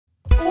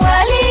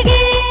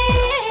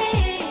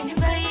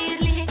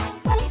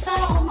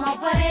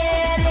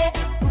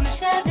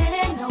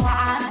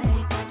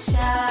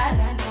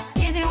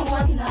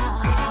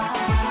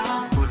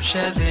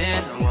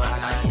bulshadeen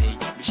waxay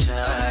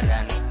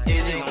bishaaran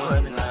idin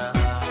wadnaa.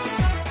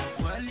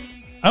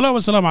 Hello,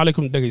 assalamu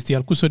alaikum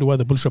dhageystayaal ku soo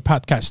dhawaada Bulsho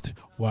Podcast.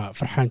 Waa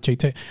Farxaan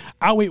Jeyte.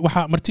 Caawi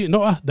waxa marti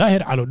noo ah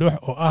Daahir Calo Dhuux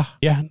oo ah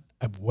yahan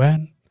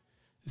abwaan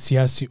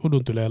siyaasi u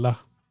dhuntuleela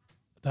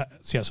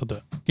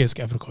siyaasadda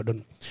Geeska Afrika oo dhan.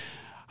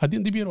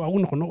 Haddii dib yar ugu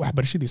noqono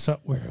waxbarashadiisa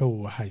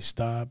wuxuu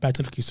haystaa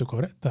bachelorkiisa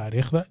hore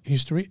taariikhda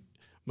history,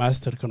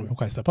 masterkan wuxuu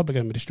ka haystaa public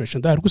administration.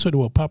 Daahir ku soo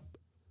dhawaada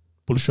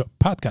Bulsho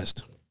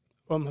Podcast.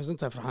 waa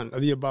mahadsantahay Farxaan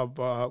adiga baab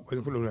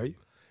wadin ku dhowlahay.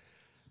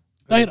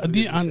 Daahir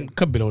haddii aan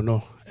ka bilowno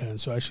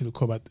su'aashii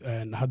koobaad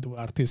hadda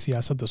artay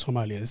siyaasadda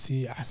Soomaaliya si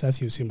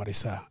xasaasi u sii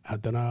maraysaa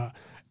haddana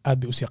aad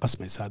bay u sii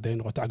qasmaysaa hadday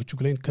noqoto cag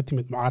juglayn ka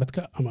timid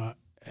mucaaradka ama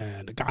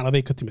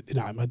gacanaday ka timid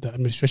dhinaca hadda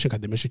administrationka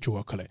hadda meesha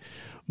joogo kale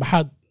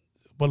maxaad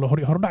bal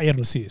hordhac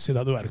yarna si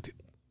sidaad u aragtid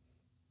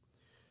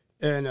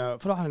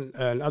Farxaan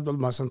aad baad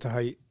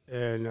mahadsantahay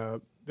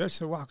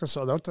beesha waxa ka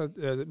socda horta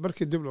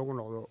markii dib loogu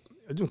noqdo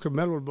adduunka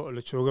meel walba oo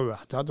la joogaba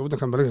xataa hadda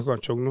waddanka Mareykanka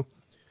aan joogno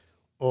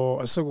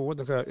oo isagu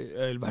waddanka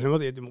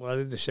ilbaxnimada iyo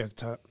dimuqraadiyadda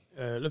sheegta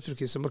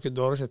laftirkiisa markii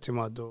doorasho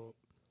timaado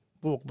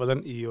buuq badan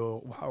iyo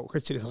waxa uu ka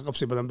jira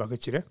qabsi badan baa ka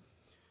jira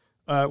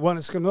waan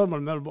iska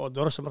normal meel oo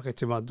doorasho markay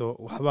timaado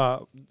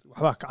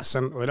waxba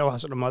kacsan oo ilaa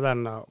waxaas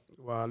dhamaadaanna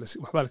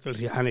waxba la kala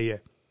riixanaya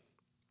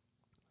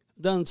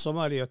dan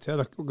Soomaaliya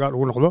teeda gaar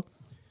ugu noqdo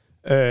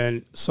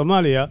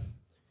Soomaaliya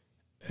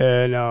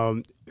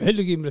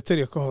xilligii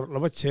militariga ka hor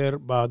laba jeer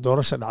baa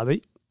doorasho dhacday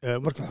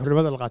markii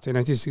xornimada la qaatay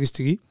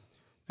 1960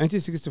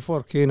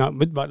 1964 keena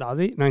mid baa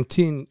dhacday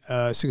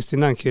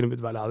 1969 keena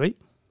mid baa dhacday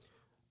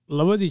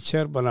labadii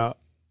jeer bana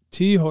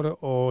tii hore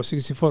oo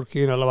 64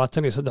 keena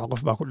 23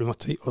 qof baa ku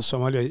dhimatay oo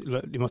Soomaaliya la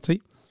dhimatay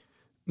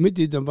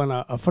midii dambana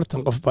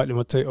 40 qof baa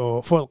dhimatay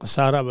oo food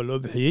qasaara ba loo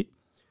bixiyay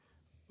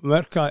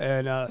marka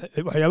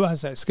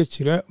waxyaabahaas iska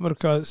jira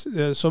marka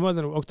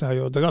Soomaalida way ogtahay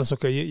oo dagaal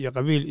sokeeye iyo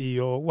qabiil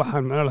iyo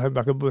waxaan macna lahayn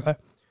baa ka buuxa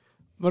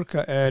marka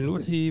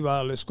wixii baa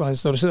la isku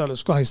haystaa doorashada la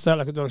isku haystaa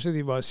laakiin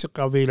doorashadii baa si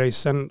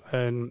qabiilaysan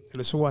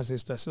la isku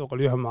haystaa sida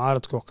qolyaha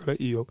mucaaradka oo kale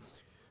iyo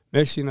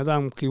meeshii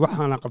nidaamkii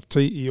waxaana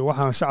qabtay iyo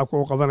waxaan shacabka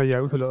u qabanaya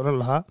wixii la oran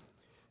lahaa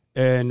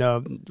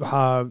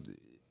waxa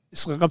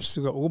isqa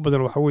qabsiga ugu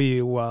badan waxa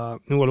weeye waa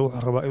nin walba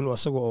wuxuu rabaa inuu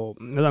asaga oo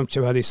nidaam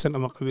jabhadaysan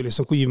ama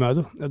qabiilaysan ku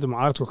yimaado hada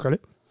mucaaradka kale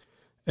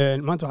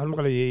maanta waxaan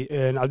maqlayay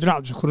Cabdiraxmaan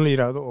Cabdishakuur la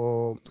yiraahdo oo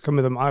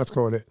kamid ah mucaaradka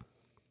oo leh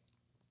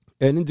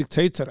nin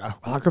dictator ah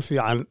waxa ka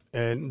fiican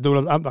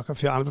dawlad aan baa ka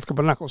fiican dadka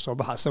banaanka u soo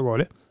baxa asagoo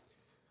leh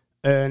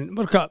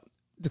marka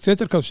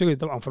dictatorka uu sheegay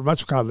dabcan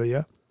farmaajo ka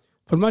hadlaya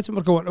farmaajo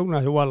marka waan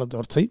ognahay waa la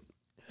doortay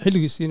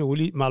xilligiisina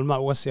wali maalmaha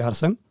uga sii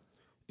harsan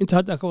inta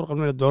hadda ka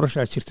warqabnay doorasho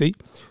jirtay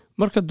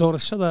marka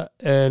doorashada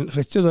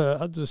rajada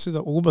hadda sida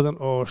ugu badan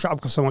oo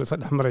shacabka Soomaaliyeed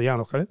dhex marayaan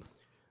oo kale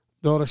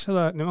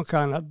doorashada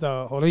nimankan hadda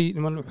horay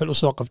niman xil u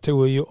soo qabtay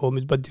weeyo oo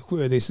mid badi ku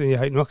eedeysan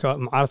yahay nimanka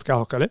mucaaradka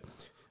oo kale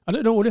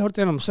anna wali horta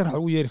inaan musharax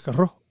ugu yeeri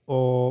karo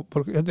oo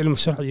hadda ilmu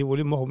sharci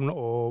wali ma hubno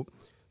oo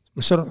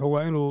musharaxu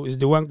waa inuu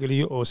isdiiwaan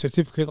geliyo oo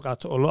certificate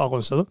qaato oo loo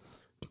aqoonsado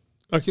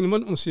laakiin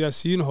niman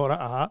siyaasiyiin hore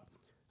ahaa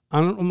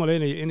aanan u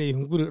malaynaya inay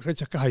hunguri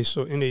raja ka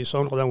hayso inay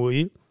soo noqdaan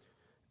weeye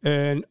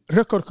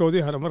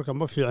recordkoodii hore marka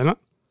ma fiicna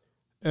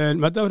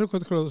maadaama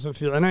recordkooda uusan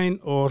fiicnayn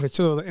oo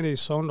rajadooda inay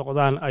soo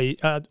noqdaan ay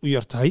aad u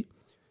yar tahay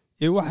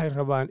waxay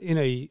rabaan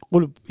inay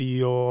qulub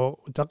iyo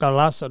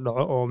taqalaasa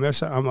dhaco oo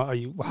meesha ama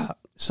ay wax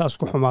saas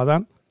ku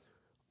xumaadaan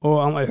oo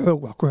ama ay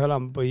xoog wax ku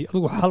helaan bay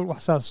adigu xal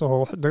wax saas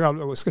oo dagaal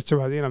oo iska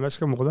jabhadayna meesha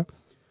ka muuqda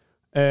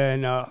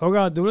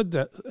xogaa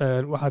dawladda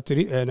waxa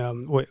tiri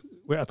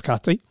way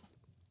adkaatay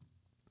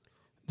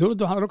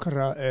dawladda waxa oran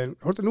karaa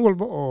horta nin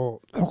walba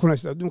oo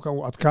xukunaysta adduunkan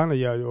uu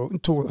adkaanayaa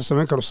intuu wuxuu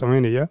samayn karo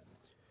samaynaya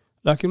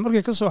laakiin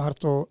markay ka soo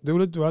harto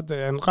dawladdu hadda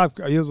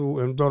qaabka iyadu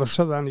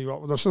doorashadan iyo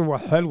doorashadu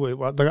waa xeel way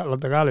waa la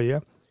dagaalaya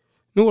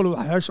nin walba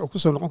xeesha ku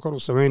soo noqon karo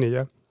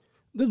samaynaya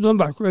dad badan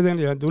baa ku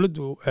eedeynayaan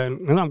dawladdu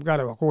nidaam gaar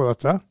ah wax ku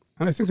wadataa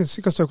ana think si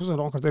kasta ku soo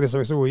noqon kartaa inay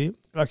samayso weeye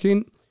laakiin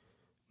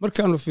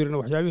markaanu fiirino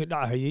waxyaabihii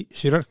dhacayay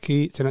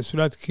shirarkii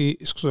tanaasulaadkii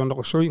isku soo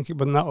noqoshooyinkii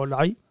badnaa oo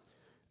dhacay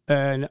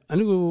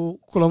anigu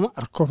kulama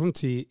arko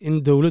runtii in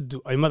dawladdu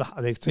ay madax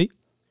adeegtay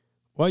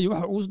waayo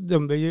waxa uu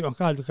dambeeyay oo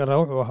ka hadli karaa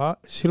wuxuu ahaa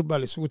shir baa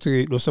la isugu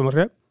tagay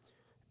Dhuusamareeb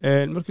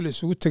markii la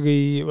isugu tagay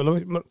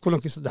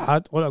kulankii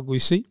saddexaad qolaa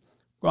goysay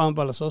go'aan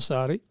baa la soo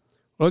saaray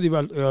qoladii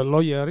baa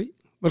loo yeeray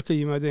markay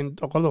yimaadeen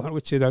qolada waxaan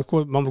uga jeedaa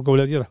kuwa maamul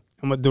goboleedyada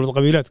ama dawlad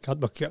qabiilaadka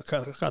hadba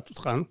ka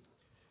taqaan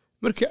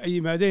markii ay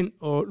yimaadeen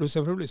oo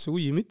Dhuusamareeb la isugu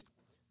yimid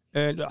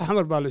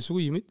xamar baa la isugu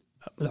yimid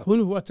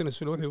madaxweynuhu waa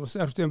tanaasulay wuxuu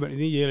wasaar ruteen baan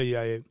idin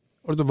yeelayaa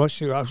ordo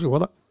baashiga ashi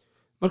wada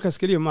markaas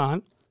kaliya maahan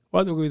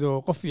waad ogeydo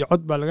qof iyo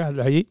cod baa laga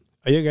hadlayay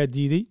ayagaa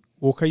diiday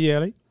wuu ka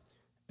yeelay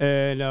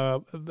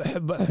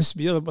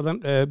xisbiyada badan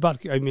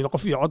baalkii ay miin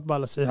qof iyo cod baa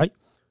la saxay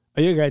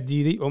ayagaa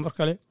diiday oo mar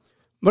kale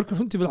marka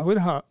runtii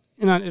madaxweynaha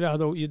inaan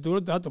iraahdo iyo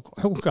dawladda hadda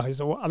xukunka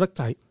haysa waa adag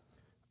tahay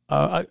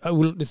I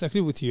will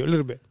disagree with you a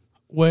little bit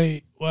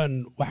waan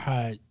waxa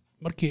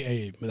markii ay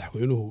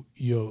madaxweynuhu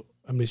iyo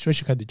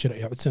administration ka jira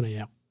ay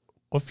codsanayaan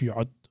qof iyo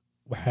cod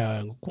waxa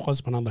ku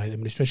qasbanaan lahayd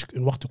administration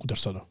in waqti ku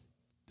darsado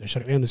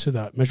sharciyana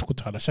sida meesha ku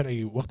taala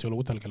sharcigii waqtiga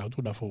lagu talagalay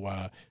hadduu dhaafo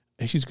waa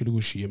heshiiska lagu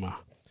heshiiyey maaha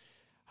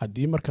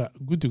haddii marka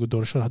guddiga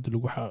doorashada hadda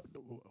lagu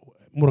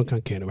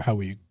murankan keenay waxaa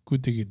weeye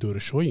guddigii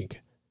doorashooyinka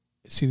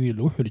sidii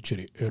lagu xuli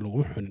jiray ee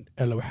laguma xunin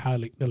ila waxaa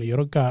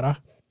dhalinyaro gaar ah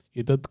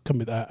iyo dad ka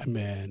mid ah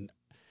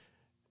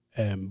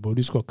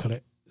booliiskoo kale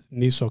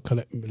niisoo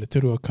kale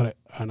militarioo kale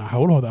aan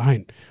howlahooda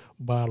ahayn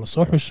baa la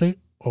soo xushay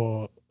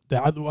oo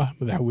daacad u ah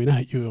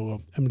madaxweynaha iyo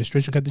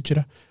administration ka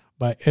jira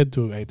baa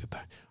eedooga ay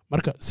tahay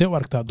marka see u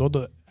aragtaa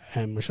dooda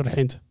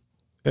musharaxiinta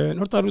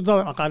horta ardada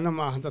aqaana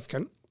ma aha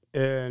dadkan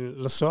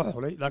la soo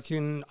xulay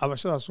laakiin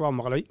cabashadaas waa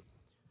maqlay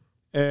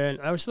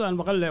cabashadaan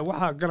maqalle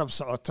waxaa garab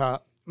socotaa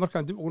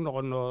markaan dib ugu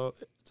noqono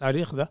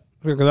taariikhda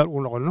markaan gadaal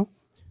ugu noqono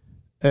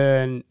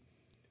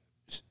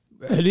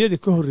xiliyadii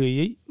ka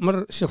horreeyey mar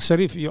sheekh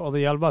shariif iyo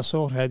odayaal baa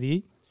soo raadiyey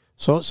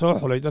soo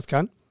xulay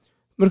dadkan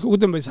markii ugu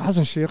dambeysay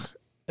xasan sheekh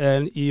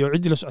iyo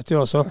ciddii la socotay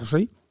waa soo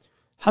xushay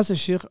xasan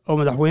sheekh oo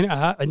madaxweyne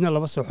ahaa cidna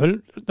lama soo xulin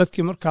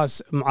dadkii markaas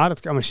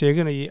mucaaradka ama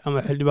sheeganayay ama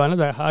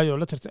xildhibaanada ahaayoo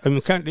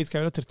aminkaan dheydka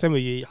la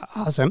tartamayey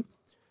xasan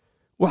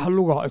wax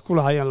luga ay ku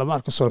lahaayeen lama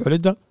arko soo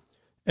xulidda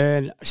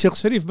sheekh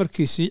shariif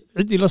markiisii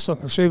ciddii la soo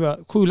xushayba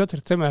kuwii la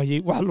tartamayey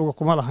wax luga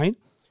kuma lahayn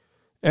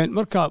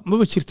marka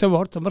maba jirtaba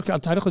horta marka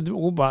aan taariikhda dib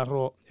ugu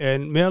baaro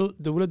meel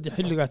dowladda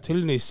xilligaa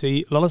talinaysay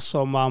lala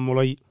soo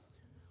maamulay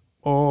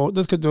oo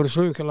dadka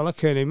doorashooyinka lala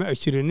keenay ma ay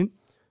jirinin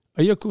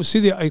ayagu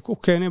sidii ay ku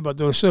keeneen baa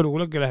doorashada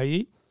lagula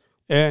galahayey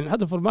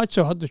hadda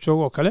farmaajo hadda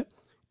joogo oo kale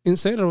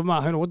insayrar ma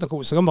ahayn waddanka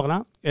uu isaga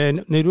maqnaa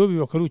nairobi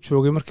oo kale uu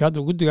joogay markii hadda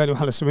guddigan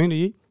waxaa la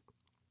samaynayey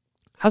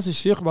xasan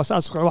sheekh baa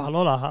saas kale waxa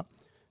loo lahaa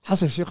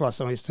xasan sheekh baa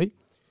samaystay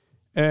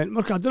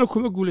marka haddana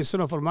kuma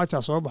guulaysanoo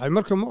farmaajaa soo baxay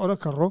marka ma odhan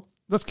karo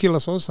dadkii la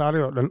soo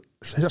saaray oo dhan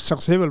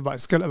shakhsi hebel baa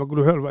iskale ama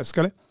gurub hebel baa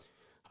iskale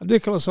haddii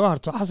kale soo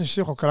harto xasan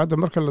sheekh oo kale hadda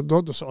marka la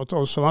dooda socoto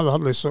oo soomaalida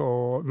hadlayso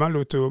oo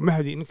maalowto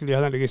mahdi ninka la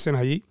yihahdan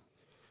dhegeysanayay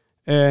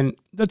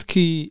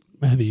dadkii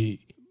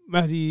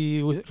mahdi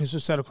ra-iisul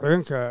wasaare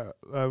ku-xigeenka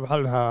waxaa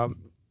la dhahaa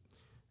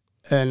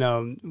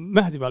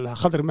mahdi baa la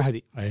dhahaa khadar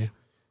mahdi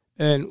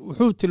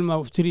wuxuu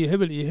tiriyey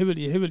hebel iyo hebel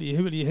iyo hebel iyo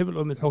hebel iyo hebel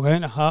oo mid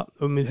xoghayn ahaa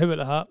oo mid hebel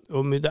ahaa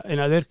oo mid in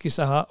adeerkiis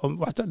ahaa oo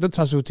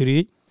dadtaasuu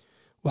tiriyey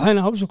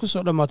waxayna hawsha ku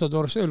soo dhammaatay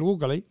doorashadii lagu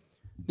galay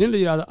nin la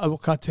yidhahdo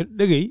abukaatir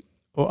dhegey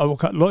oo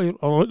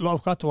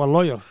abukaato waa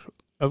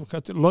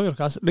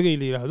looyarkaas dhegey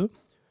la yidhaahdo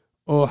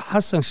oo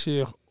xasan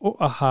sheekh u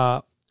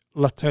ahaa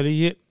la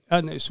taliye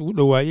aadna isugu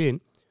dhowaayeen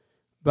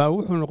baa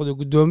wuxuu noqday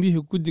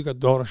guddoomiyihii guddiga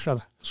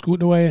doorashada iskugu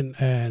dhowaayeen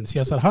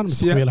siyaasad ahaan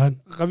mise qabiil ahaan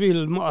qabiil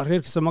ma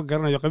reerkiisa ma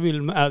garanayo qabiil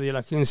ma aadayo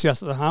laakiin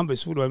siyaasad ahaan bay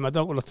isugu dhowaayeen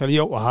maadaama uu la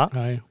taliye u ahaa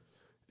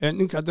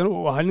ninka haddana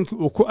uu ahaa ninkii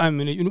uu ku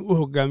aaminay inuu u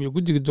hogaamiyo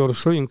guddiga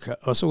doorashooyinka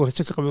oo isagoo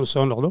rajo ka qabiil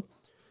soo noqdo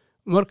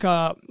marka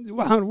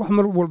waxaan wax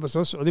mar walba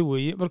soo socday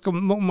weeye marka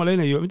ma u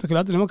malaynayo midda kale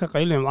hadda nimanka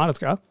qaylinaya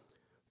mucaaradka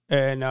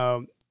ah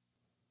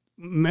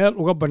meel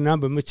uga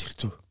bannaanba ma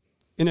jirto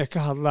inay ka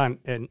hadlaan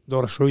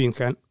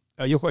doorashooyinkan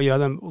iyagu ay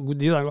yidhahdaan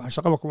guddiyadan wax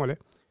shaqaba kuma leh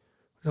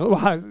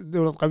waxaa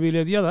dowlad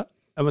qabiileedyada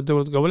ama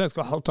dowlad goboleedka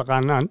waxa u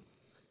taqaanaan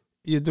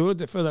iyo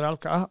dowladda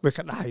federaalka ah bay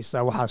ka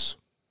dhaxaysaa waxaas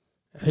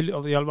xilli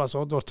odayaal baa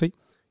soo doortay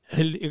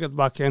xilli igad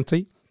baa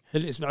keentay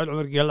xilli ismaaciil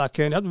cumar geellaa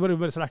keenay hadda bari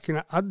bari laakiin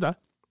hadda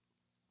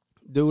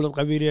dowlad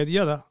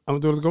qabiileedyada ama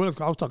dowlad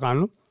goboleedka waxa u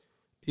taqaano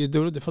iyo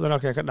dowladda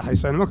federaalka ay ka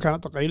dhaxaysaa nimankaan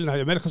hadda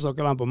qaylinaya meel ka soo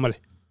galaanba ma leh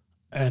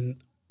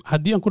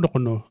haddii aan ku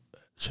noqono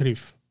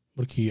shariif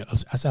markii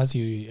asaasi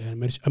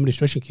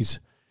administrationkiisa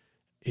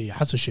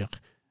xasan sheekh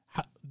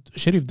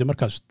shariif de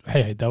markaas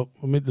waxay ahayd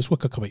mid isku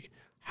kakabay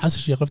xasan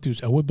sheekh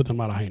laftigiisu awood badan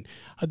ma lahayn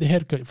hadda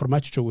heerka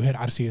farmaajo joogo heer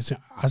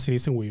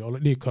casriyaysan weeye oo la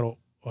dhihi karo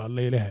waa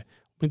leeleha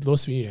mid loo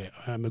sameeyay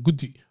ama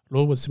guddi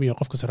loo wada sameeyay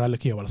qofka saraalle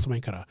ka waa la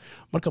samayn karaa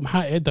marka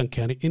maxaa eedan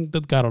keenay in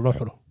dad gaara loo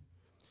xulo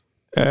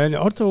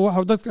horta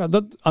waxa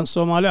dad aan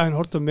Soomaali ahayn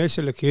horta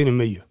meesha la keeni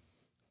mayo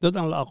dad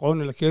aan la aqoon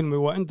la keeni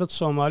mayo waa in dad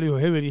Soomaali oo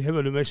hebel iyo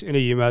hebel meesha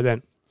inay yimaadaan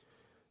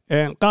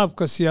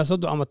qaabka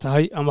siyaasaddu ama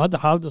tahay ama hadda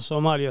xaaladda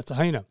Soomaaliya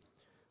tahayna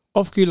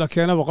qofkii la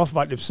keenaba qof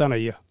baa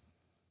dhibsanaya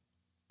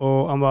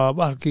oo ama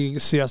bahalkii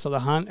siyaasad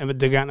ahaan ama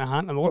degaan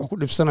ahaan ama wax ku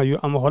dhibsanayo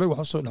ama hore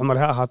wax soo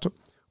dhexmaray ha ahaato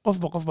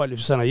qof baa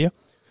dhibsanaya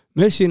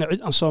meeshiina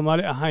cid aan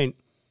Soomaali ahayn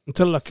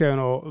inta la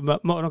keeno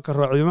ma oran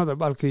karo ciidamada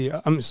bahalkii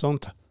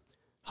amisoonta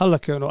hal la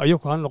keeno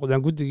ayagu ha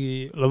noqdaan guddigii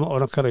lama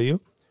oran karayo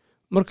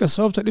marka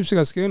sababta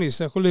dhibsigaas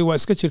keenaysa kulay waa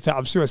iska jirtaa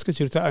cabsi waa iska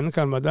jirtaa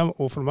ninkan maadaama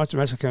uu farmaajo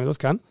meesha keenay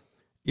dadkan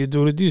iyo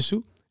dowladiisu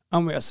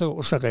ama asaga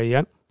u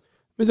shaqeeyaan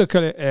midda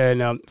kale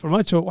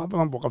farmaajo wax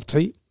badan buu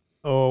qabtay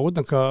oo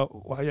waddanka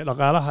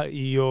dhaqaalaha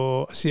iyo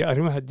si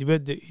arrimaha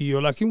dibadda iyo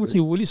laakiin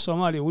wixii weli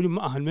Soomaaliya weli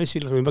ma ahan meeshii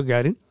la rabay ma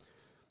gaarin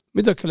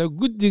midda kale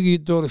guddigii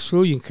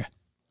doorashooyinka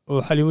oo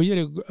Xaliimo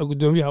Yare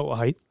gudoomiyaha u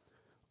ahayd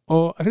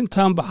oo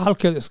arrintan ba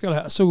halkeeda iska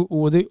lahay asagu u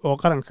waday oo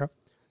qaranka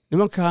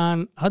nimankan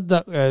hadda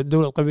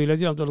dowlad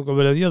qabiileedyada dowlad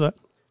goboleedyada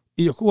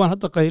iyo kuwan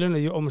hadda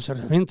qaylinaya oo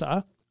musharaxiinta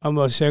ah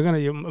ama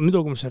sheeganaya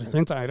midowga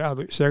musharaxiinta ay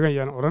raahdo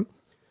sheeganayaan oran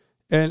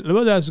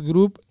labadaas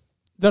group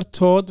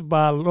dartood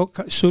baa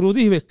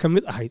shuruudihii bay ka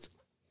mid ahayd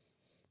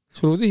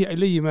shuruudihii ay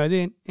la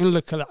yimaadeen in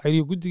la kala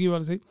cariyo guddigii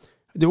baa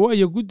haddii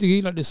waayo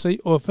guddigii la dhisay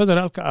oo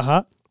federaalka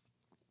ahaa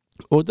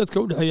oo dadka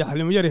u dhexeeya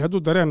Xalimo Yari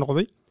hadduu dareen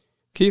noqday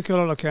kii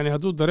kaloo la keenay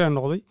hadduu dareen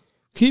noqday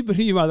kii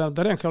berri yimaadana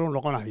dareen kaloo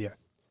noqonaya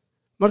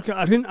marka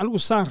arrin anigu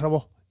saan rabo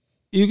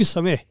iigi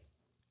samee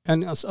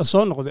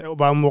soo noqday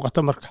baa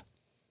muuqata marka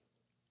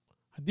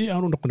haddii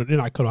aanu noqono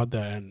dhinaca kale hadda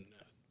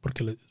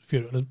marka la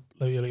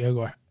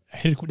eego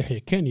xiriirka u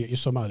dhexeeya Kenya iyo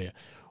Soomaaliya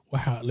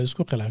waxa la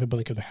isku khilaafay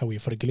badankeed waxa weeye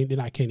fargelin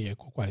dhinaca Kenya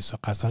ku hayso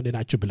qaasaan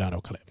dhinaca Jubaland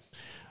oo kale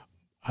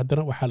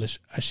haddana waxaa la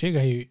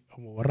sheegayay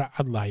warar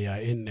cad lahayaa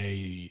in ay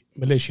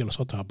Malaysia la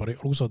soo tababaray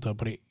oo lagu soo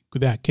tababaray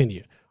gudaha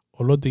Kenya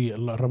oo loo degay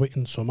la rabo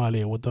in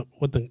Soomaaliya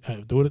wadan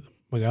dowlad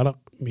magaalo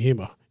muhiim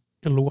ah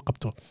in lagu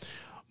qabto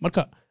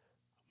marka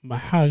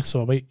maxaa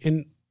sababay in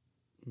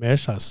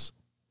meeshaas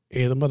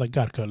ciidamada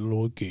gaarka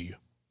loo geeyo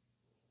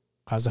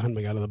qaasahan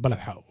magaalada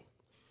Baladxaawo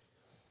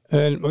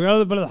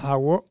magaalada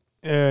Baladxaawo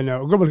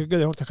gobolka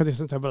Gado horta ka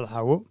tirsan tahay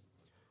Baladxaawo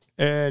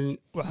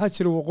waxaa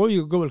jira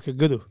waqooyiga gobolka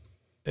Gado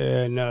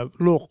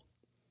luuq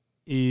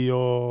iyo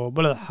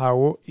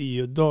Baladxaawo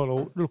iyo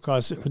Doolow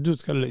dhulkaas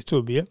xuduudka la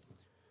Itoobiya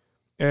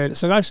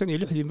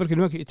 96 markii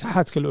nimanka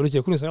itixaadka la oran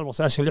jiray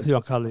 1996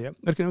 baan ka hadlaya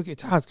markii nimanka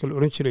itixaadka la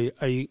oran jiray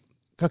ay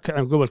ka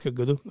kaceen gobolka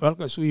Gado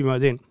halkaas u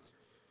yimaadeen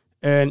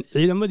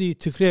ciidamadii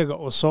Tigreega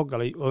oo soo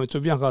galay oo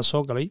Itoobiyaanka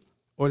soo galay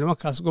oo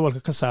nimankaas gobolka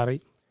ka saaray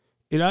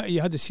ilaa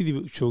iyo hadda sidii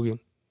bay u joogeen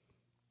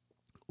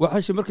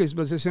waxaa markay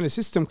isbeddelay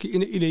systemkii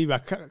inay baa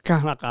ka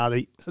hana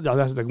qaaday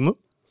saddexdaas degmo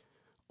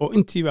oo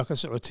intii baa ka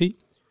socotay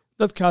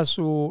dadkaas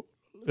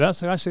ilaa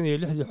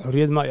 96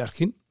 xorriyad ma ay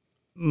arkin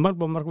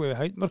marba way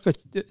ahayd marka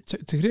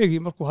Tigreegi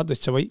markuu hadda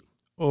jabay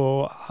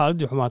oo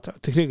xaaladii xumaata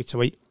Tigreegi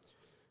jabay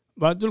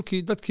baa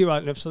dadkii baa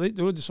neefsaday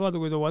dawladda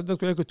Soomaaliya waa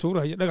dadku ay ka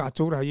tuurahayay dhagax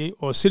tuurahayay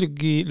oo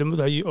siligii la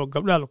mudahayay oo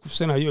gabdhaha la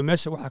kufsanayay oo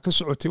meesha waxa ka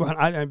socotay waxaan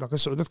caadi ahayn baa ka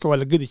socday dadka waa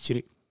la gadi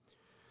jiray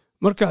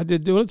marka hadee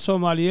dawladda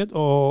Soomaaliyeed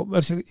oo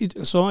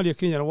Soomaaliya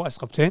Kenya waa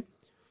isqabteen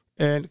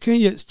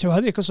Kenya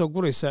jabhaday ka soo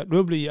guraysa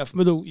Dhoble iyo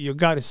Afmadow iyo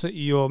Gaarisa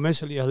iyo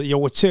meesha la yiraahdo iyo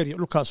Wajeer iyo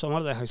dhulka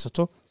Soomaalida ay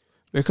haysato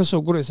way ka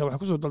soo guraysaa wax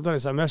ku soo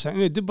daldanaysaa meesha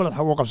inay dib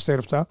Baladxaawo qabsatay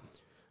rabtaa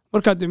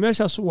marka de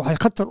meeshaas waxay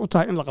khatar u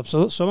tahay in la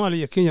qabsado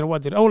Soomaaliya Kenya waa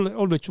dir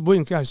awal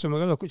jubooyinka haysto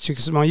magaalada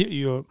Kismaayo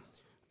iyo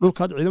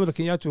dhulka ciidamada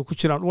Kenyaatu ku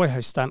jiraan way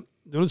haystaan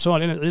dawladda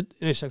Soomaaliya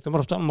inay sheegto ma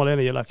rabto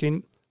maleynaya laakiin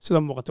sida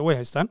muuqata way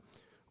haystaan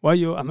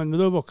waayo Axmed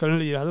Madoobe oo kale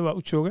la yiraahdo waa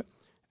u jooga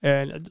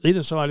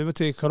ciidan Soomaaliya ma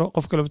tagi karo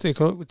qof kale ma tagi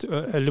karo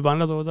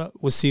xildhibaanadooda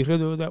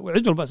wasiiradooda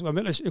cid walba waa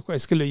meel ay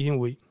iska leeyihiin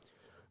way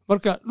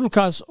marka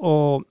dhulkaas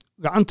oo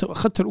gacanta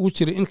khatar ugu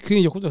jiray in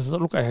Kenya ku darsato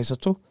dhulka ay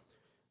haysato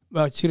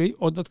baa jiray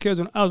oo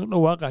dadkeeduna aad u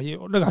dhawaaqayay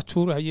oo dhagax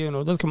tuurayeen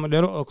oo dadka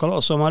madheero oo kale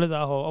oo Soomaalida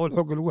ah oo awal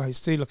xoog lagu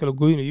haystay la kala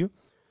gooynayo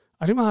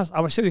arrimahaas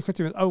cabashadii ka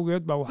timid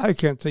awgeed baa waxay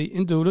keentay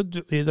in dawladdu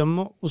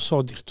ciidamo u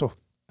soo dirto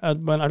aad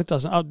baan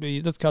arrintaas aad bay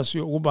dadkaasi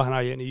ugu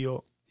baahnaayeen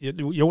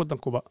iyo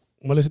wadankuba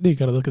ma la isdhihi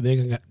karo dadka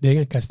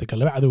deegaankaas degan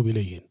laba cadow bay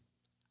leeyihiin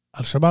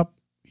al-shabaab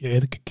iyo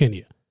ciidanka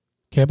Kenya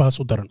keebahaas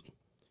u daran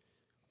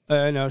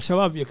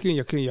al-shabaab iyo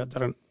Kenya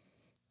daran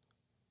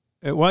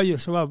waayo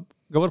shabaab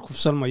gabar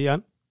kufsan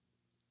mayaan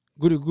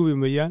guri gubi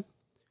mayaan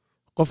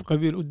qof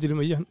qabiil u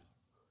dilmayaan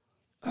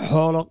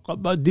xoolo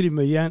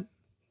dilmayaan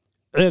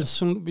ceel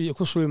sun biyo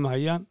ku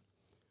suumayaan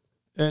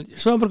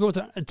shabaab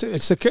marka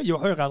sake iyo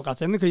waxay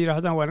qaateen ninka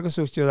yiraahdaan waa naga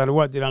soo jeedaan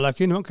waa dilaan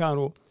laakiin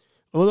nimankaanu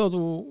labadoodu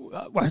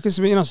waxay ka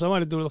sameeyeen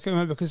Soomaaliya dawladda ka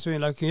imaan ka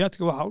sameeyeen laakiin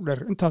yaadka waxa u dheer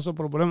intaas oo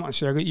problem aan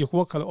sheegay iyo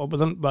kuwa kale oo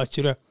badan baa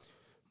jira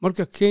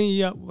marka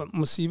Kenya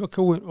masiibo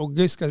ka weyn oo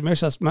geeska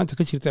meeshaas maanta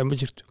ka jirta ma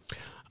jirto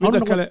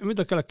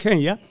midda kale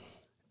Kenya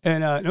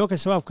nimanka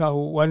shabaabka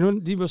waa nin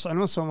diibo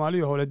socon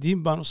Soomaaliya oo la diin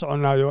baan u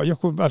soconaayo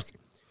ayagu barki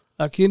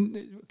laakiin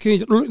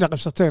Kenya dhul ina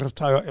qabsatay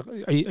rabtaayo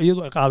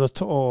iyadoo ay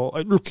qaadato oo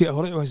ay dhulkii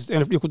hore u haysatay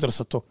NFD ku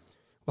darsato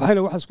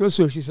waxayna waxa isku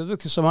soo heshiisay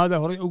dadka Soomaalida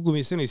hore u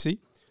gumeysanaysay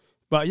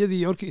baa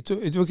iyadii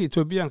markii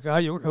Itoobiyaanka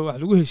ahaa wuxuu wax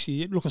lagu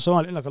heshiiyay dhulka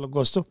Soomaaliya in la kala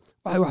goosto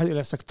waxay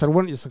ila sector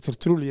 1 iyo sector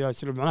 2 la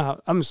yiraahdo macnaha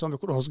amisom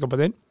ku hoos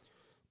gabadeen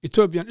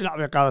Ethiopian dhinac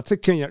bay qaadatay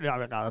Kenya dhinac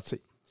bay qaadatay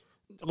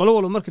qolo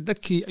walba marka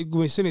dadkii ay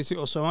gumeysanaysay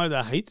oo Soomaalida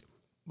ahayd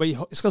bay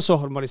iska soo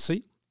hormarisay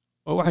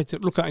oo waxay tir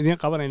dhulka idin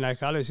qabanaynaa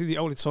kaale sidii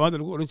awlid Soomaalida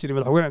lagu oran jiray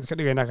madaxweynaha ka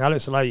dhigaynaa kaale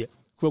Islaaya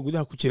kuwa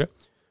gudaha ku jira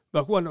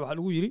baa kuwana waxa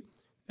lagu yiri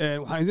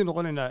waxaan idin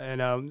noqonaynaa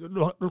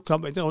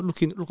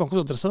dhulkan ku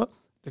darsada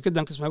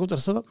dekedan kasmaa ku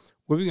darsada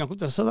webigan ku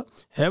darsada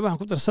xeebahan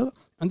ku darsada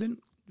andan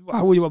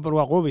waxa weeye waa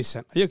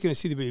barwaaqoobaysan ayagana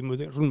sidii bay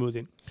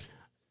moodeen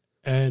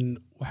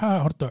waxaa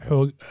horta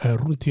xoog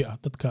runtii ah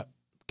dadka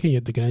Kenya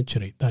deganaan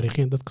jiray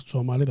taariikhiyan dadka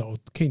Soomaalida oo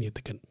Kenya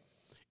degan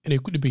inay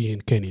ku dhib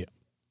yihiin Kenya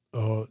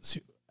oo si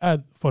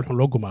aad foolxun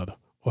loo gumaado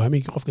oo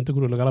hameenkii qofka inta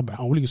guriga lagala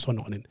baxo aan weligii soo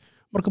noqonin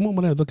marka ma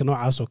umaleynaa dadka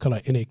noocaas oo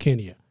kale inay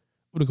Kenya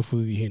u dhiga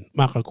fudud yihiin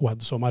maaqal kuwa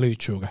hadda Soomaalida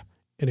jooga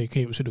inay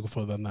Kenya u dhiga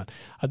fududaadaan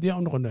haddii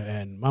aan noqono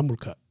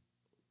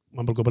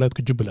maamul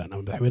goboleedka Jubaland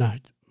ama madaxweynaha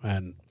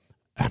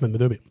Axmed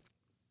Madoobe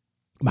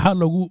maxaa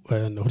loogu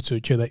horsoo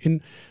jeedaa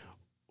in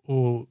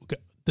uu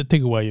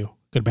tagi waayo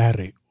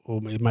Galbaharey oo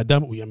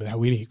maadaama uu yahay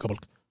madaxweynihii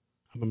gobolka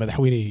ama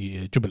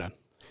madaxweynihii Jubaland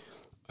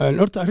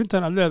horta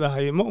arrintan aad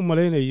leedahay ma u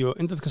maleynayo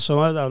in dadka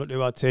Soomaalida la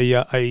dhibaateeya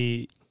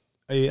ay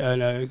ay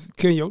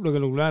Kenya u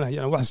dhagan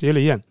uglaanayaan wax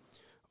yeelayaan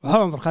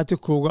waxaa markhaati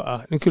kooga ah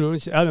ninkii loo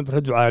jeeday Aadan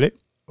Barre Ducaale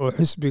oo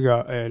xisbiga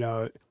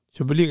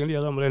Jubilee in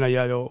iyada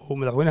maleynaya oo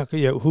madaxweynaha ka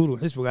yahay Uhuru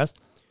xisbigaas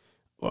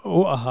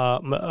oo ahaa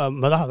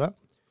madaxda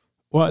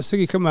waa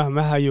isagii ka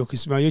mahmahayo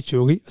Kismaayo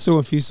joogay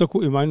isagoo fiisa ku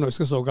imaanin oo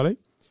iska soo galay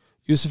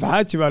Yusuf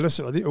Xaaji baa la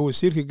socday oo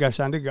wasiirka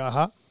gaashaandhigga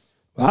ahaa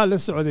waxaa la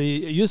socday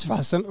Yusuf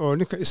Xasan oo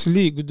ninka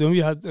Islii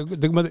gudoomiyaha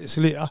degmada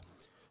Islii ah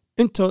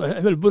inta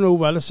hebel Bunow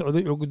baa la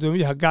socday oo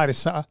gudoomiyaha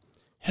Gaarisa ah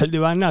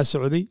xildhibaanaha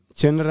socday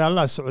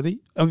generaalaha socday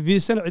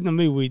fiisana cidna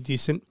may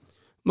weydiisan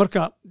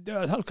marka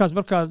halkaas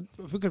markaa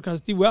fikirkaas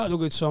dib waa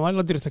ogeyd Soomaali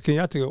la dirta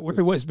Kenyaatiga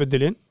wixii waa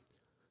isbedeleen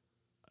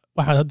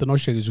waxaad hadda noo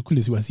sheegayso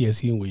kulliis waa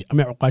siyaasiyiin weeye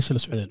ama cuqaasho la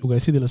socdeen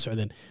ugaasidii la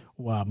socdeen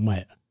waa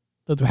maya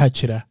dad waxaa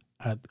jira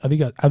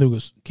adiga cadowga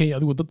Kenya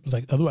adigu dad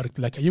masaakid adu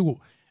aragtay laakiin iyagu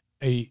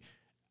ay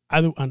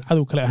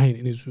cadow kale ahayn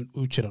inay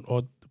u jiraan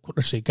oo ku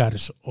dhashay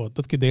Gaariso oo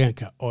dadka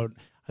deegaanka oo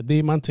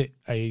haddii maanta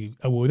ay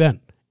awoodaan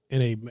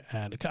inay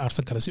ka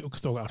aarsan kara si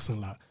kasta uga aarsan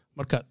lahaa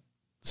marka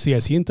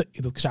siyaasiyiinta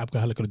iyo dadka shacabka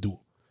hala kala duwo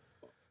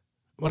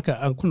marka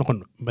aan ku noqon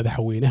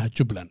madaxweynaha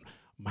Jubbaland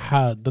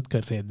maxaa dadka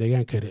reer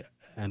deegaanka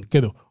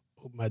gado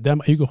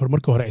maadaama ayagu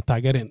horumarkii hore ay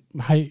taageereen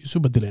maxay isu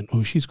bedeleen oo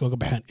heshiiska uga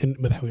baxeen in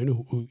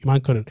madaxweynuhu uu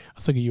imaan karin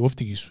asaga iyo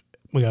waftigiisu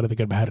magaalada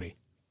Galbaharre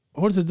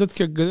horta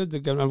dadka gadada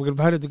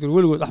Galbaharre degan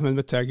weligood Axmed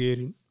ma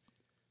taageerin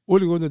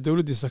weligoodna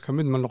dawladdiisa ka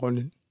mid ma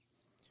noqonin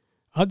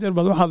haddeer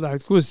baad waxaad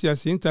lahayd kuwa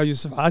siyaasiyiinta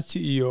Yusuf Xaaji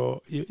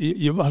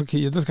iyo bahalkii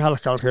iyo dadka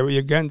halka kala reebay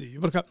iyo Gaandi iyo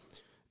marka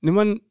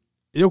niman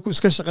iyagu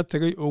iska shaqo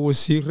tagay oo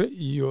wasiire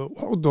iyo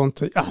wax u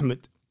doontay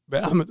Axmed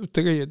baa Axmed u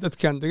tagay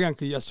dadkan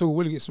deegaanka iyo asagoo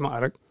weligiis ma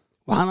arag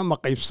waxaana ma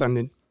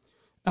qaybsanin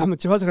Axmed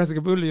jabhad raas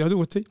Gabriel iyo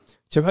watay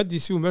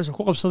jabhadiisii uu meesha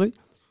ku qabsaday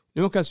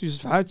nimankaas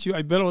Yusuf Xaaji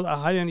ay beelowda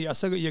ahaayeen iyo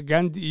asaga iyo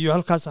Gaandi iyo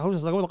halkaas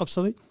hawshaas laga wada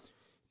qabsaday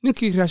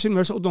ninkii raashin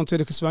meesha u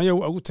doontay Kismaayo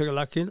uu ugu tagay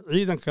laakiin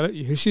ciidan kale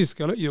iyo heshiis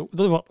kale iyo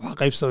dad wax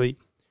qaybsaday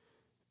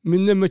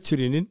midna ma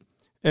jirinin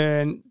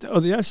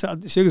odayaasha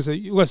sheegaysa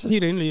ugaas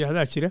xiireyn la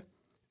yiraahdaa jira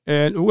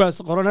ugaas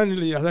qoranaan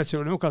la yiraahdaa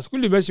jira nimankaas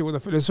kulli meesha wada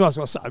fadhiisaas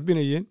waa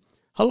sacbinayeen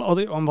hal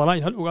oday oo malaay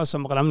hal ugaas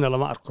maqlaamna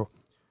lama arko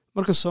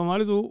marka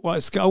Soomaalidu waa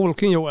iska awal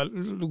Kenya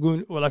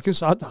laakiin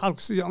saacada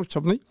xaalku sidii aan u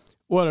jabnay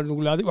waa la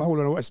nuglaaday wax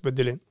walba waa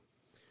isbedeleen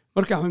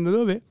marka Axmed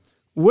Madoobe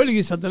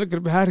weligiis hadda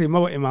Galbaharre ma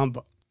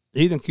imaanba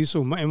ciidankiisu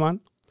ma imaan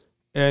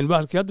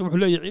baalkii hadda wuxuu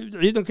leeyahay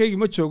ciidankayga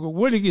ma joogo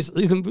weligiis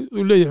ciidan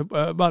uu leeyahay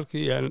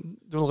baalkii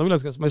dowlad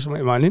qabiilaadkaas meesha ma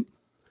imaanin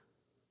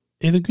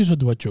ciidankiisu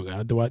waa joogaan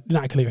hadda waa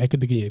dhinaca kale waxay ka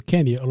degan yihiin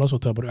Kenya oo loo soo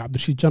tababaray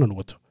Cabdirashiid Janan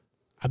wato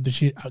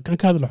Cabdirashiid kan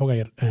ka hadla xogaa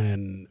yar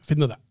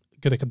fidnada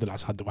gada ka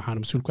dilacsan hadda waxaana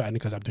mas'uul ku ah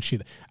ninkaas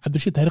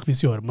Cabdirashiid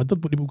taariikhdiisii hore ma dad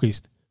buu dib u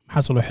geystay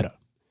maxaa loo xiraa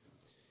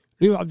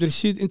Riyo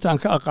Cabdirashiid intaan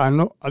ka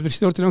aqaano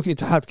Cabdirashiid horta nimanka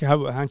itixaadka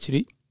habo ahaan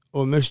jiray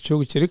oo meesha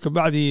joogi jiray ka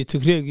bacdi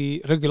Tigreegii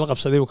rag la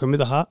qabsaday oo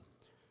kamid ahaa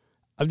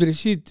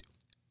Cabdirashiid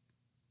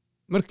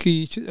markii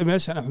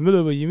meeshan Axmed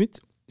Madoobe yimid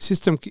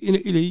systemkii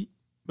ilay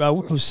baa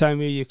wuxuu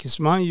saameeyay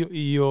Kismaayo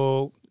iyo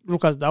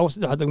dhulkaas daawo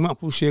saddex degmo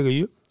ku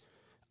sheegayo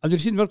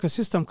Cabdirashiid marka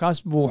systemkaas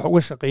buu wax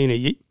uga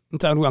shaqeynayay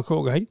inta anigu aan ka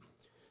ogahay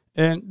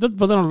dad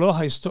badan loo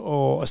haysto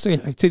oo asaga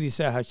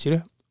xigtadiisa ahaa jira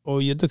oo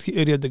iyo dadkii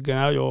area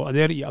deganaayo oo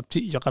adeer iyo abti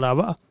iyo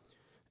qaraabo ah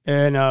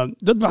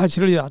dad waxa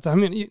jira xataa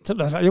hameen inta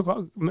dhaxayo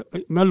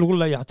meel lagu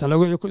leeyahay xataa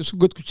lagu isku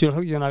god ku jira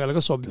rag yanaaga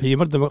laga soo bixiyay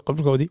mar dambe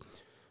qabrkoodii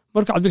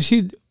marka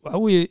Cabdirashiid waxa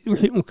weeye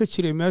wixii uu ka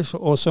jiray meesha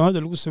oo Soomaalida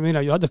lagu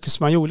sameeyo hadda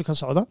Kismaayo wali ka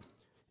socda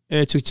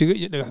jigjiga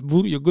iyo dhagax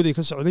buur iyo goday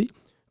ka socday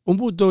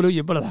umbuu dawlad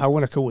iyo balad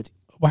xawana ka wadi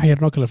wax yar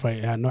noo kala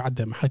faayay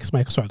noocada maxaa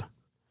Kismaayo ka socda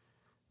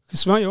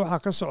Kismaayo waxa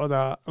ka socda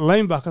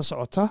line baa ka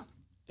socota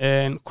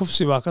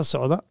kufsi baa ka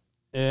socda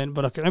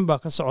barakicin baa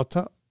ka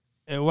socota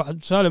wax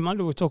saalim aan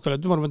dhigto kala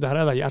dumar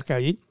madaxraada ay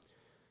arkayay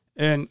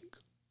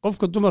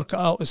qofka dumarka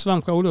ah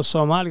islaamka waliba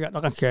Soomaaliga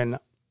dhaqankeena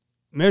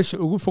meesha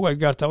ugu fog ay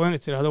gaartaa waa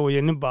inay tiraahdo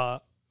way nin baa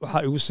waxa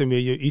igu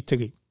sameeyay ii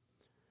tagay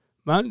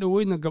maalin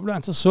dhaweydna gabdhaha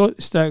inta soo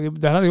istaagay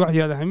madaxraada wax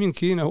yaada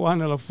hamiinkiina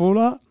waana la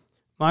fuulaa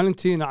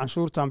maalintiina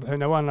canshuurtaan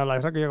bixina waana la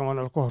rag iyaga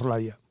waana la ku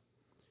horlaaya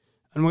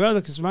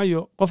magaalada Kismaayo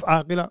qof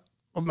caaqila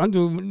qof عنده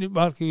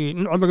baalkii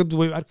nin cod laga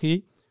duubay arkay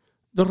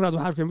daraad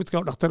waxa arkay midka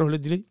dhakhtar oo la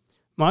dilay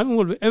maalin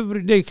walba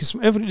every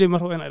day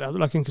mar waa in ay dhahdo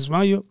laakiin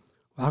Kismaayo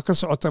waxa ka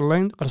socota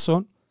line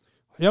qarsoon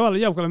waxyaabo la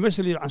yaab kale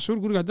meesha la canshuur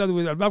guriga hadaad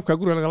weyd albaabka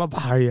guriga laga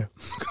baxaya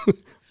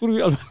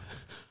guriga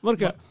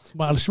marka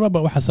ma al-shabaab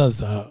waxa saas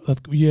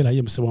dadku u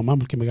yeelaya mise waa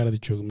maamulka magaalada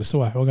jooga mise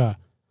waa xogaa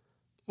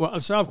waa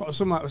al-shabaabka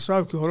cusub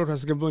al-shabaabkii hore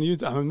raas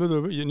Galbeed Axmed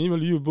Madoobe iyo niman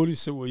liyu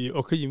booliis weeye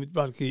oo ka yimid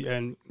baalkii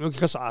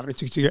nimankii ka saaray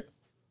jigjiga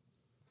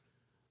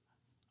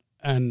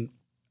aan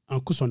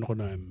ku soo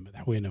noqono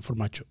madaxweyne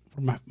Farmaajo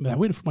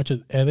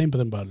eedayn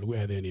badan baa lagu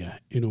eedeynayaa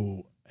inuu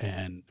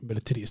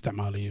military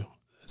isticmaalayo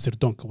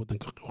sirdoonka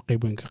wadanka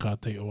qayb weyn ka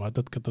qaatay oo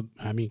dadka dad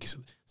aamiinkiisa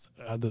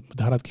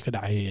mudaharaadkii ka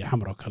dhacay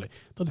xamar oo kale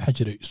dad waxa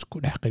jiray isku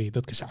dhex qariyay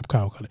dadka shacabka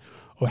oo kale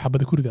oo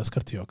xabada ku riday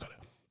askartii oo kale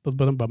dad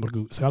badan baa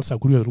markii 9 saac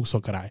guriyada lagu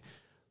soo garaacay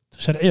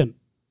sharciyan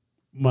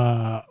ma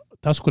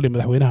taas kulli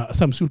madaxweynaha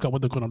asaa mas'uulka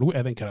wadankana lagu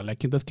eedeyn karaa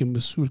laakiin dadkii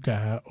mas'uulka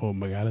ahaa oo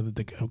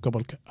magaalada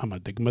gobolka ama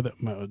degmada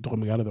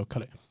magaalada oo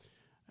kale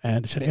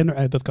sharci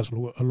nooca dadkaas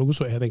lagu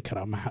soo eedayn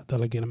karaa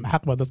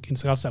maxaq baa dadka in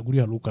 9 saac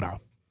guryaha lagu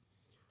garaaco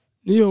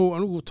niyow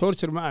anigu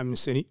torture ma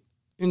aaminsani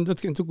in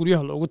dadka inta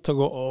guryaha loogu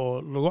tago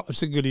oo lagu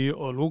cabsi geliyo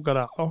oo lagu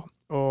garaaco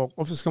oo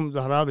qof iska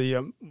mudaharaadaya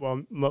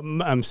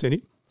ma aaminsani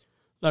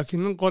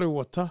laakiin nin qori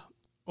wata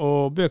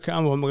oo beeka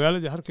ama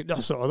magaaladii harkii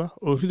dhex socda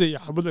oo ridaya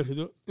xabada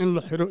rido in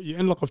la xiro iyo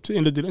in la qabto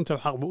in la dilo inta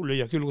xaq buu u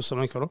leeyahay kii lagu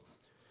samayn karo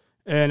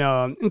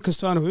in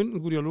kastoo aan hoyn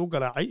guriga lagu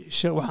garaacay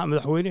waxa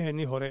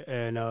madaxweynaheenii hore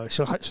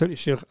sheekh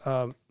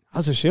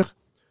xasan sheekh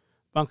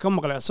baan ka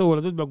maqlay asagoo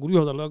dad baa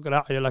guryahooda laga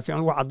garaacaya laakiin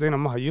anigu cadayna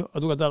ma hayo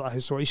adigu hadaad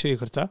ahayso waa ii sheegi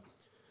kartaa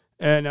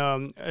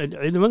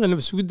ciidamada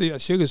nabad sugidda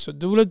aad sheegayso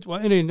dowlad waa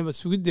inay nabad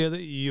sugiddeeda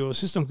iyo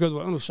systemkeedu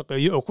waa inuu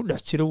shaqeeyo oo ku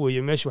dhex jiro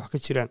weeye meesha wax ka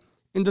jiraan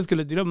in dadka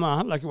la dila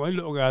maaha laakiin waa in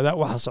la ogaadaa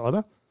waxa socda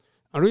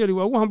anuu yari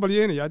waa ugu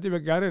hambalyeynaya haddii ba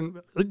gaareen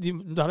ciddii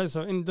mudaharaysa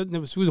in dad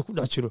nabad sugidda ku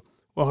dhex jiro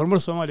waa horumar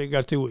Soomaaliya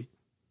gaartay wey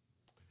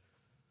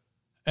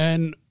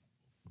aan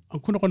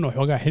ku noqono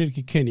xogaa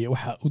xiriirkii Kenya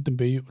waxa u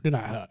dambeeyay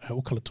dhinaca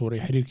u kala tuuray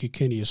xiriirkii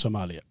Kenya iyo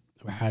Soomaaliya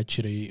waxa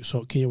jiray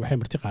Kenya waxay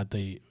marti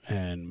qaaday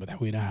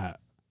madaxweynaha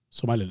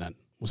Somaliland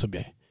Muuse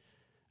Biixi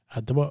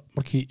haddaba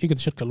markii igad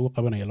shirka lagu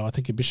qabanaya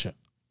 20 bisha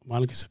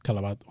maalinka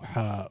labaad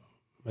waxa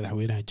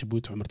madaxweynaha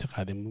Djibouti uu marti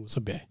qaaday Muuse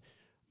Biixi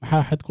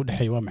maxaa xad ku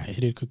dhaxay waa maxay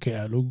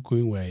xiriirka loogu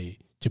gooyn waayay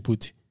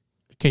Djibouti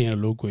Kenya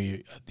loo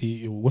gooyay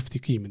hadii wafdi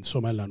ka yimid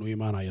Somaliland uu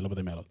imaanayo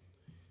labada meelood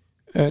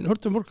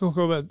horta marka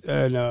koobaad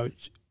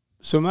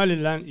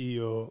Somaliland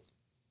iyo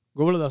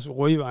goboladaas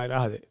waqooyi baan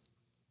idhaahdee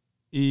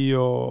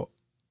iyo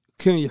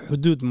Kenya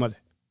xuduud ma leh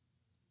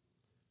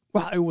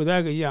wax ay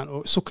wadaagayaan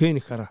oo isu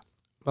keeni kara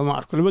lama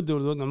arko laba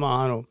dowladoodna ma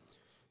ahano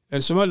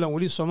Somaliland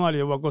wali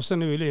Soomaaliya waa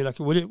goosanay leeyahay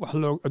laakiin wali wax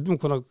loo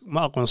adduunkuna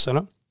ma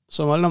aqoonsana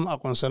Soomaalina ma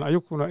aqoonsana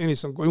ayaguna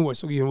inaysan gooyin waa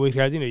isagoo way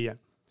raadinayaan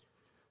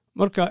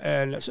marka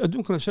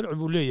adduunkuna sharci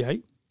buu leeyahay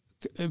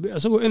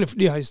asagoo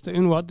NFD haysta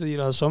inuu hadda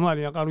yiraahdo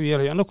Soomaaliya qaar u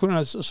yeelay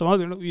annaguna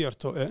Soomaaliya u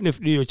yeerto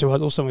NFD oo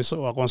jabhad u samayso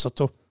oo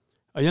aqoonsato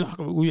ayaan xaq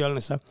ugu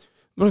yeelanaysaa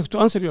marka to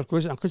answer your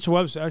question ka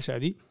jawaab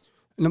su'aashaadii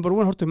number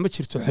 1 horta ma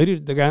jirto xiriir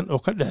degaan oo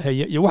ka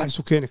dhaxeeya iyo wax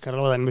isu keeni kara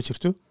labadan ma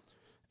jirto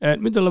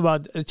midda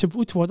labaad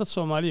Djibouti waa dad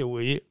Soomaaliya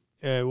weeye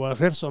waa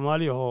reer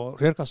Soomaaliya oo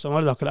reerka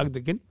Soomaalida kala ag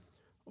degan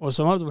oo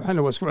Soomaalidu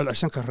waxaana waa isku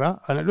celceshan karaa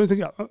ana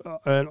dhuntiga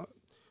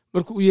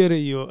markuu u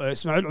yeerayo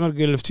Ismaaciil Cumar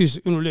Geele laftiisa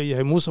inuu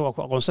leeyahay Muuse waa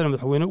ku aqoonsan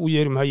madaxweyne u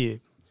yeeri maaye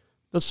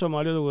dad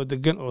Soomaaliyeed oo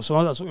degan oo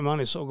Soomaalidaas u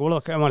imaanayso oo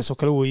gobolada ka imaanayso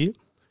kala weeye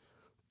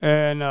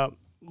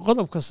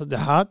qodobka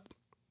saddexaad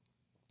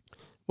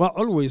waa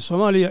colway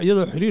Soomaaliya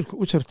iyadoo xiriirka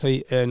u jirtay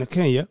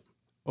Kenya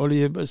oo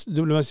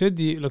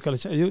diblomaasiyadii la kala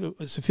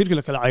safiirka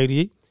la kala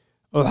cayriyay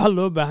oo xal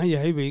loo baahan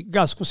yahay bay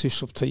gaas ku sii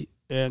shubtay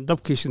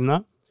dabkii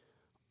shidnaa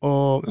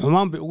oo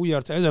xumaan bay ugu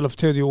yeertay iyada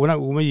lafteedu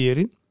wanaag ugu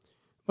yeerin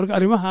marka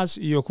arrimahaas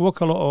iyo kuwa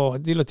kale oo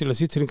hadii la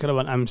sii tirin kara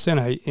baan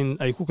aaminsanahay in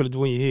ay ku kala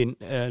duwan yihiin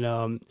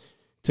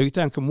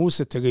tagitaanka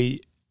Muuse tagay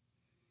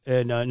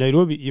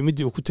Nairobi iyo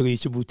midii uu ku tagay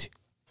Djibouti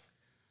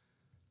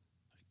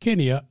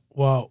Kenya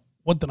waa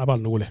wadan abaal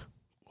nagu leh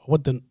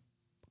wadan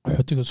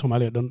qaxootiga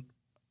Soomaaliya dhan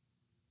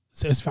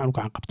isfaan u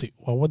gacan qabtay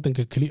waa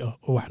wadanka kaliya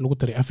oo wax nagu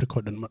taray Afrika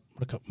oo dhan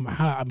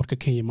marka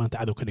Kenya maanta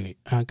cadow ka dhigay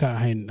aan ka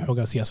ahayn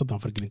xogaa siyaasaddan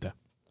fargelinta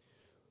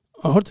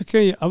horta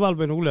Kenya abaal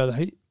bay nagu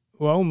leedahay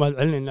waa u mahad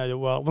celinayna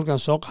waa markaan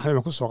soo qaxnay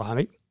ma ku soo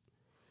qaxnay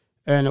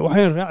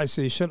waxaan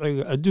raacisay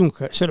sharciga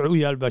adduunka sharci u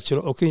yaal baa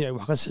jira oo Kenya ay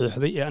wax ka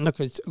saxiixday ee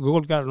annaka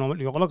gobol gaar nooma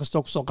dhigo qolo kasta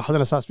ku soo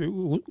qaxdana saas bay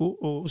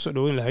u soo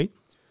dhaweyn lahayd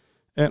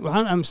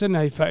waxaan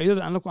aaminsanahay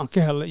faa'iidada annagu aan ka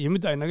helay iyo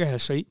midda ay naga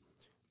heshay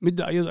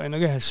midda ayadu ay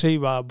naga heshay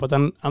baa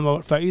badan ama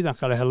faa'iidan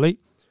kala helay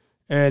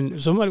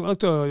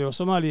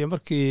Soomaaliya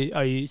markii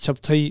ay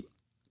jabtay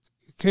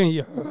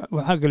Kenya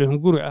waxa galay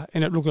hunguri ah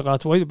inay dhulka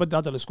qaato way badda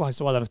hadda la isku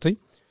haysto waad aragtay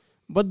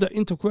badda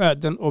inta ku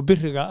aadan oo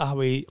biriga ah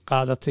bay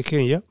qaadatay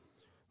Kenya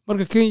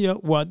marka Kenya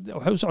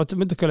waxay u socotay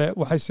mid kale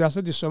waxay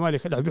siyaasadii Soomaaliya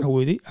ka dhex bixi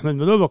weyday Axmed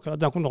Madoobe kale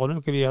hadaan ku noqon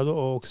kaliyaado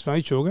oo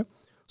Kismaayo jooga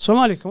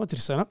Soomaaliya kama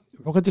tirsana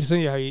wuxuu ka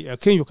tirsan yahay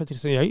Kenya ka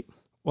tirsan yahay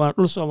waa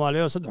dhul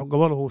Soomaaliyeed saddex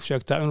gobol oo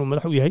sheegtaa inuu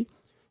madax u yahay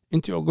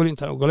intii ogol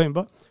intaan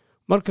ogolaynba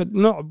marka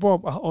nooc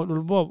boob ah oo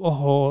dhul boob ah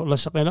oo la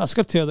shaqeynaa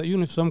askarteeda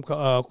uniformka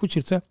ku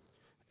jirta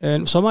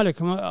Soomaaliya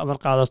kama amar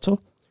qaadato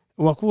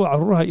waa kuwa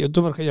caruuraha iyo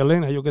dumarka iyo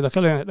leenayo gada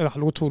kale dhagax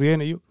lagu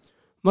tuuriyeenayo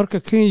marka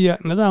Kenya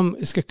nidaam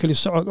iska kali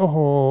socod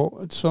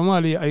oo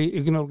Soomaaliya ay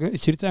ignore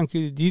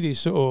jiritaankeeda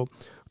diidayso oo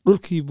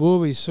dhulkii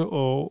boobayso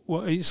oo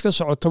ay iska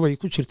socoto bay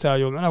ku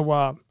jirtaayo macnaha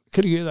waa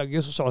kaligeeda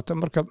geeso socota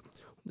marka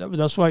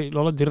daas way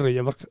loola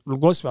diriraya marka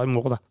goos baa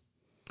muuqda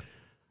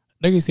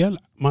dhageystayaal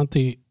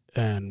maantay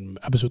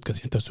episode-kaas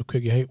intaas uu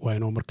kayahay waa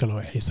inuu mar kale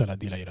xiiso la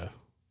diilay yiraahdo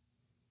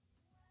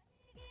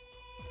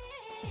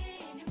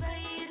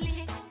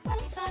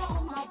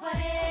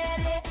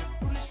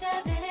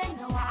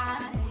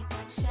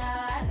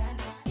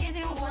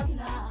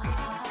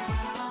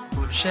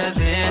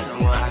bulshadeen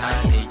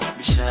waxay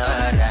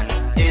bishaaran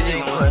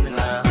idin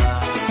wadnaa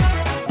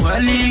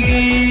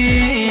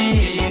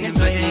waligeen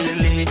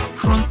bayli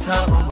runta